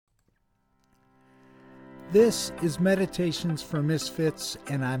This is Meditations for Misfits,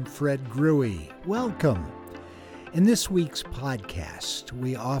 and I'm Fred Gruey. Welcome. In this week's podcast,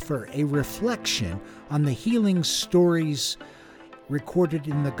 we offer a reflection on the healing stories recorded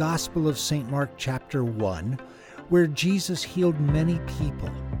in the Gospel of St. Mark chapter 1, where Jesus healed many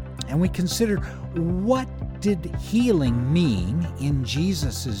people. And we consider, what did healing mean in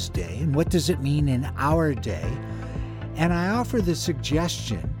Jesus' day, and what does it mean in our day? And I offer the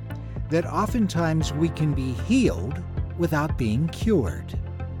suggestion that oftentimes we can be healed without being cured.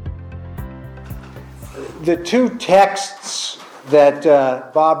 The two texts that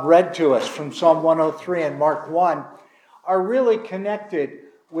Bob read to us from Psalm 103 and Mark 1 are really connected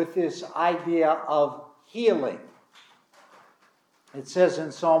with this idea of healing. It says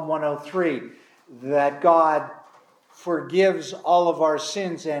in Psalm 103 that God forgives all of our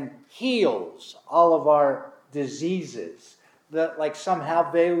sins and heals all of our diseases. That like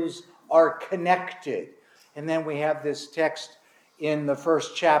somehow those are connected. And then we have this text in the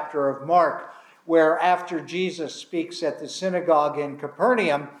first chapter of Mark, where after Jesus speaks at the synagogue in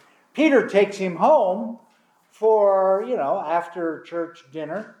Capernaum, Peter takes him home for, after church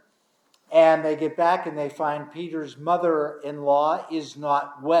dinner. And they get back and they find Peter's mother-in-law is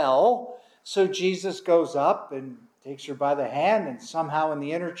not well. So Jesus goes up and takes her by the hand, and somehow in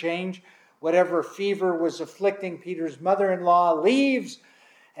the interchange, whatever fever was afflicting Peter's mother-in-law leaves,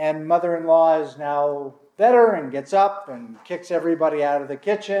 and mother-in-law is now better and gets up and kicks everybody out of the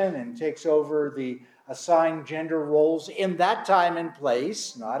kitchen and takes over the assigned gender roles in that time and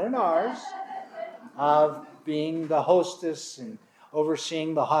place, not in ours, of being the hostess and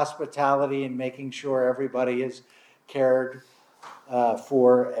overseeing the hospitality and making sure everybody is cared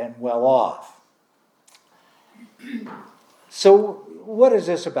for and well off. So what is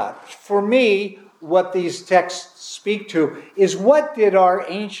this about? For me, what these texts speak to is, what did our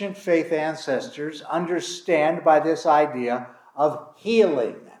ancient faith ancestors understand by this idea of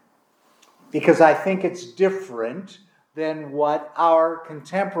healing? Because I think it's different than what our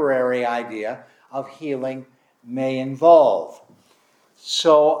contemporary idea of healing may involve.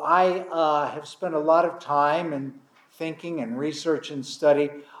 So I have spent a lot of time in thinking and research and study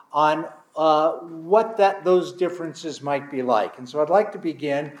on what those differences might be like. And so I'd like to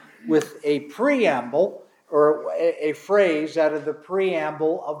begin with a preamble, or a phrase out of the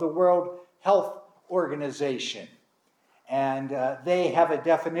preamble of the World Health Organization. And they have a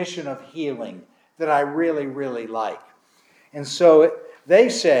definition of healing that I really, really like. And so they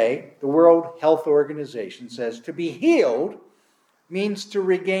say, the World Health Organization says, to be healed means to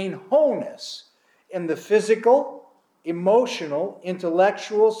regain wholeness in the physical, emotional,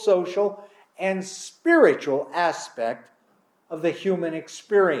 intellectual, social, and spiritual aspect of the human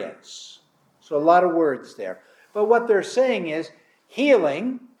experience. So a lot of words there. But what they're saying is,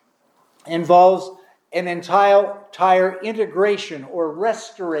 healing involves an entire integration or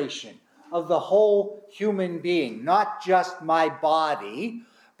restoration of the whole human being, not just my body,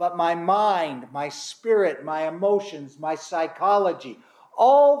 but my mind, my spirit, my emotions, my psychology.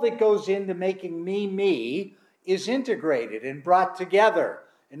 All that goes into making me is integrated and brought together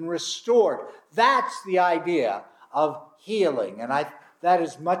and restored. That's the idea of healing. And that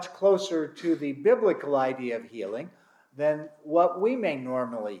is much closer to the biblical idea of healing than what we may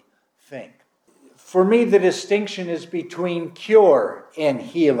normally think. For me, the distinction is between cure and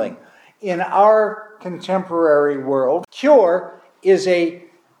healing. In our contemporary world, cure is a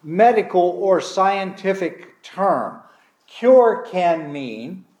medical or scientific term. Cure can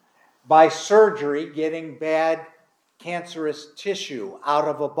mean, by surgery, getting bad cancerous tissue out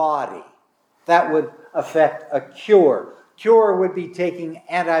of a body. That would affect a cure. Cure would be taking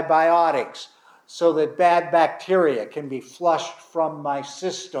antibiotics so that bad bacteria can be flushed from my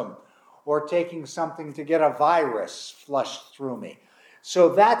system, or taking something to get a virus flushed through me. So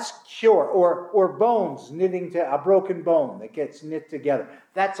that's cure. Or bones, knitting to a broken bone that gets knit together.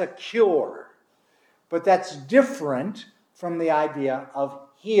 That's a cure. But that's different from the idea of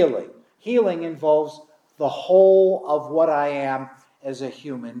healing. Healing involves the whole of what I am as a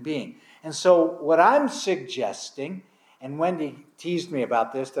human being. And so what I'm suggesting, and Wendy teased me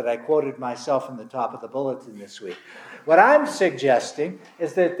about this, that I quoted myself in the top of the bulletin this week. What I'm suggesting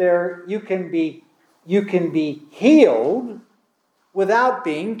is that you can be healed without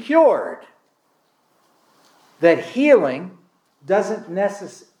being cured. That healing doesn't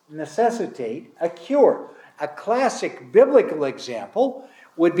necessitate a cure. A classic biblical example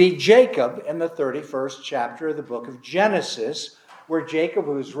would be Jacob in the 31st chapter of the book of Genesis, where Jacob,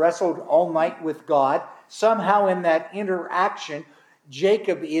 who's wrestled all night with God, somehow in that interaction,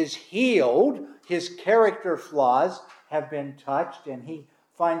 Jacob is healed. His character flaws have been touched, and he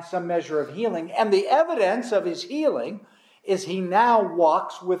find some measure of healing. And the evidence of his healing is he now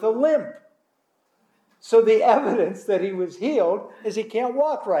walks with a limp. So the evidence that he was healed is he can't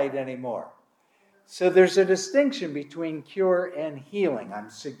walk right anymore. So there's a distinction between cure and healing, I'm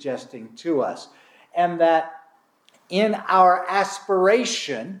suggesting to us. And that in our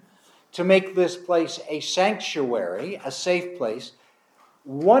aspiration to make this place a sanctuary, a safe place,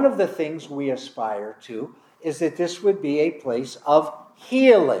 one of the things we aspire to is that this would be a place of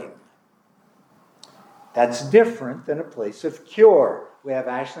healing. That's different than a place of cure. We have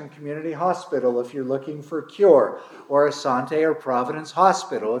Ashland Community Hospital if you're looking for cure, or Asante or Providence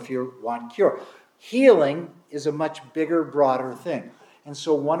Hospital if you want cure. Healing is a much bigger, broader thing. And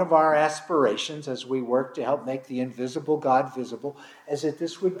so one of our aspirations as we work to help make the invisible God visible is that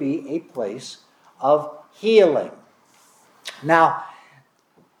this would be a place of healing. Now,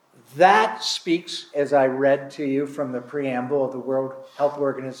 that speaks, as I read to you from the preamble of the World Health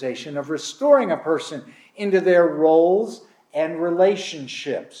Organization, of restoring a person into their roles and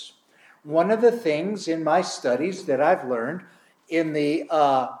relationships. One of the things in my studies that I've learned in the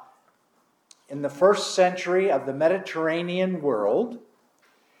first century of the Mediterranean world,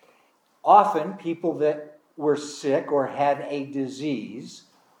 often people that were sick or had a disease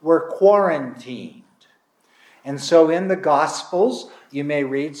were quarantined. And so in the Gospels, you may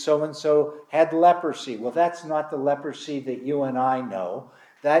read so-and-so had leprosy. Well, that's not the leprosy that you and I know.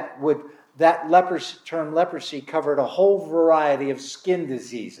 That term leprosy covered a whole variety of skin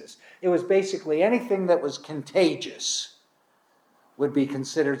diseases. It was basically anything that was contagious would be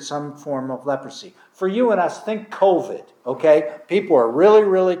considered some form of leprosy. For you and us, think COVID, okay? People are really,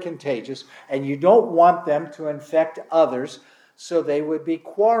 really contagious, and you don't want them to infect others, so they would be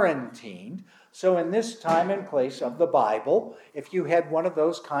quarantined. So in this time and place of the Bible, if you had one of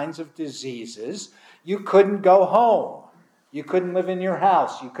those kinds of diseases, you couldn't go home. You couldn't live in your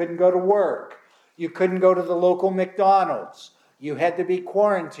house. You couldn't go to work. You couldn't go to the local McDonald's. You had to be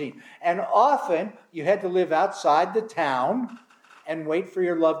quarantined. And often, you had to live outside the town and wait for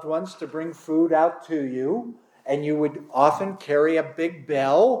your loved ones to bring food out to you. And you would often carry a big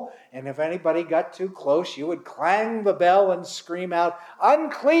bell. And if anybody got too close, you would clang the bell and scream out,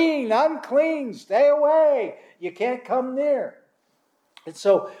 "Unclean, unclean, stay away. You can't come near." And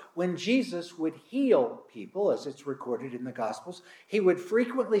so when Jesus would heal people, as it's recorded in the Gospels, he would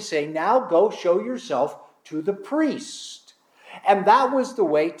frequently say, "Now go show yourself to the priest." And that was the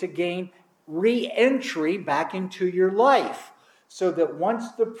way to gain re-entry back into your life, so that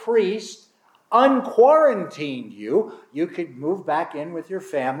once the priest unquarantined you, you could move back in with your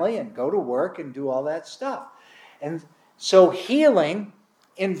family and go to work and do all that stuff. And so healing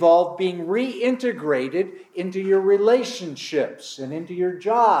involved being reintegrated into your relationships and into your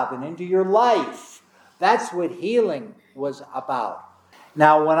job and into your life. That's what healing was about.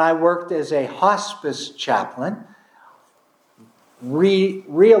 Now, when I worked as a hospice chaplain,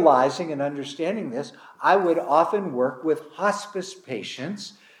 realizing and understanding this, I would often work with hospice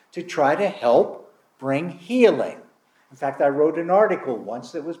patients to try to help bring healing. In fact, I wrote an article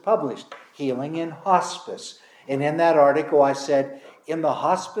once that was published, Healing in Hospice. And in that article, I said, in the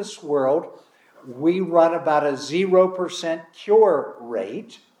hospice world, we run about a 0% cure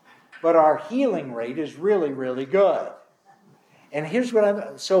rate, but our healing rate is really, really good. And here's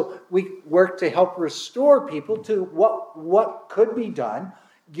what so we work to help restore people to what could be done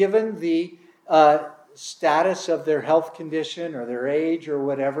given the status of their health condition or their age or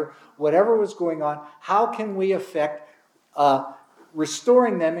whatever was going on. How can we affect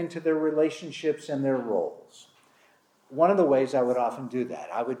restoring them into their relationships and their roles? One of the ways I would often do that,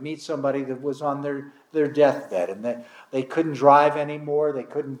 I would meet somebody that was on their deathbed and that they couldn't drive anymore, they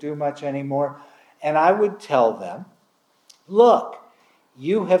couldn't do much anymore, and I would tell them, look,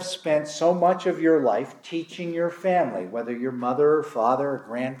 you have spent so much of your life teaching your family, whether you're mother or father or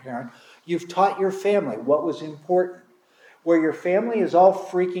grandparent, you've taught your family what was important. Where your family is all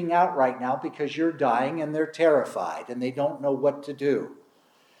freaking out right now because you're dying and they're terrified and they don't know what to do.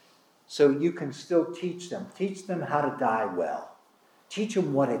 So you can still teach them. Teach them how to die well. Teach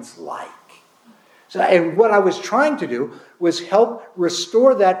them what it's like. And what I was trying to do was help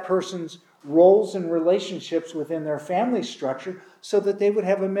restore that person's roles and relationships within their family structure so that they would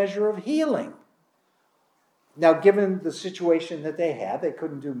have a measure of healing. Now, given the situation that they had, they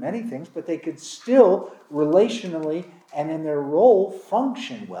couldn't do many things, but they could still relationally and in their role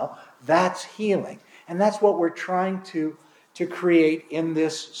function well. That's healing. And that's what we're trying to create in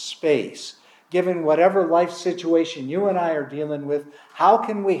this space. Given whatever life situation you and I are dealing with, how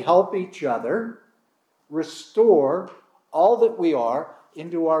can we help each other restore all that we are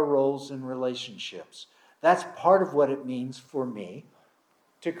into our roles and relationships? That's part of what it means for me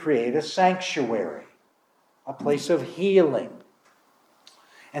to create a sanctuary, a place of healing.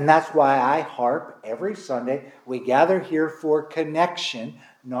 And that's why I harp every Sunday. We gather here for connection,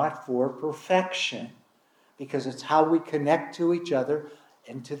 not for perfection. Because it's how we connect to each other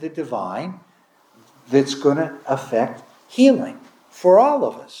and to the divine that's going to affect healing for all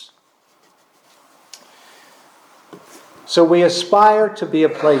of us. So we aspire to be a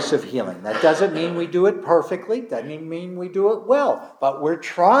place of healing. That doesn't mean we do it perfectly. Doesn't mean we do it well. But we're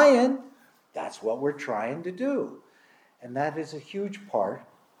trying. That's what we're trying to do. And that is a huge part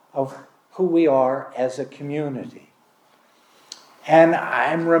of who we are as a community. And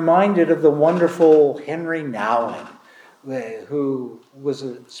I'm reminded of the wonderful Henry Nouwen, who was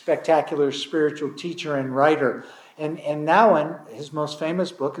a spectacular spiritual teacher and writer. And Nouwen, his most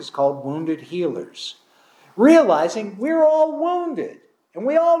famous book is called Wounded Healers. Realizing we're all wounded and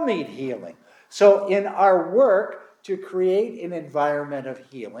we all need healing. So in our work to create an environment of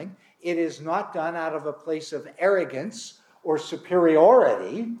healing, it is not done out of a place of arrogance or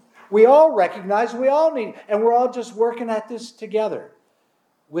superiority. We all recognize we all need, and we're all just working at this together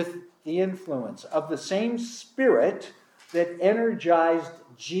with the influence of the same Spirit that energized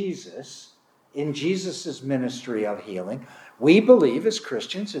Jesus in Jesus' ministry of healing. We believe as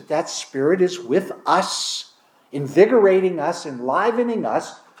Christians that Spirit is with us, invigorating us, enlivening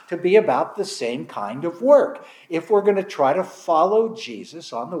us to be about the same kind of work. If we're going to try to follow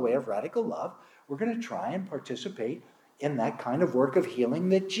Jesus on the way of radical love, we're going to try and participate in that kind of work of healing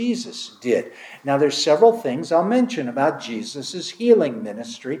that Jesus did. Now, there's several things I'll mention about Jesus' healing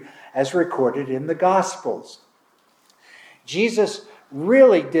ministry as recorded in the Gospels. Jesus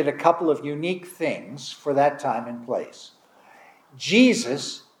really did a couple of unique things for that time and place.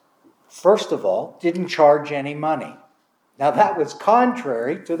 Jesus, first of all, didn't charge any money. Now, that was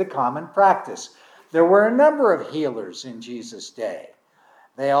contrary to the common practice. There were a number of healers in Jesus' day.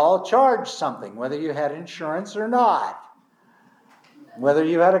 They all charged something, whether you had insurance or not. Whether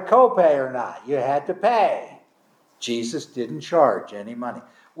you had a copay or not, you had to pay. Jesus didn't charge any money,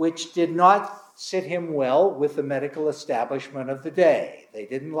 which did not sit him well with the medical establishment of the day. They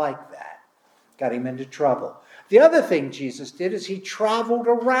didn't like that. Got him into trouble. The other thing Jesus did is he traveled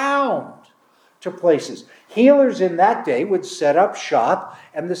around to places. Healers in that day would set up shop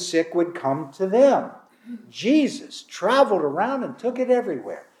and the sick would come to them. Jesus traveled around and took it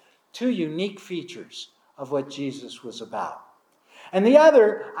everywhere. Two unique features of what Jesus was about. And the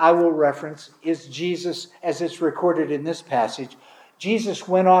other I will reference is Jesus, as it's recorded in this passage. Jesus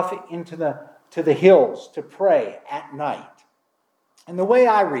went off into the hills to pray at night. And the way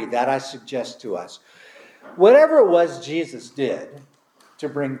I read that, I suggest to us, whatever it was Jesus did to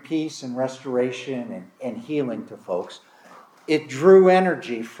bring peace and restoration and healing to folks, it drew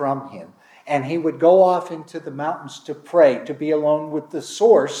energy from him. And he would go off into the mountains to pray, to be alone with the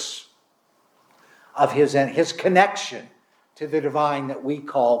source of his connection to the divine that we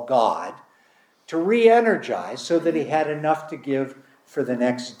call God, to re-energize so that he had enough to give for the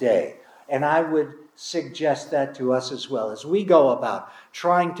next day. And I would suggest that to us as well as we go about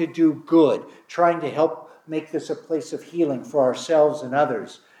trying to do good, trying to help make this a place of healing for ourselves and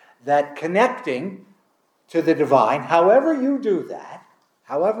others, that connecting to the divine, however you do that,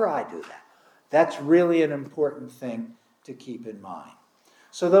 however I do that, that's really an important thing to keep in mind.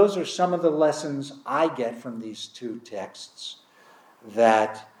 So those are some of the lessons I get from these two texts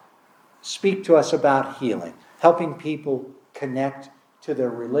that speak to us about healing, helping people connect to their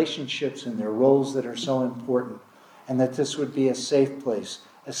relationships and their roles that are so important, and that this would be a safe place,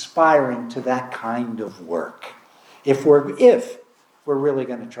 aspiring to that kind of work. If we're really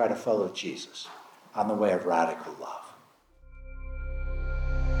going to try to follow Jesus on the way of radical love.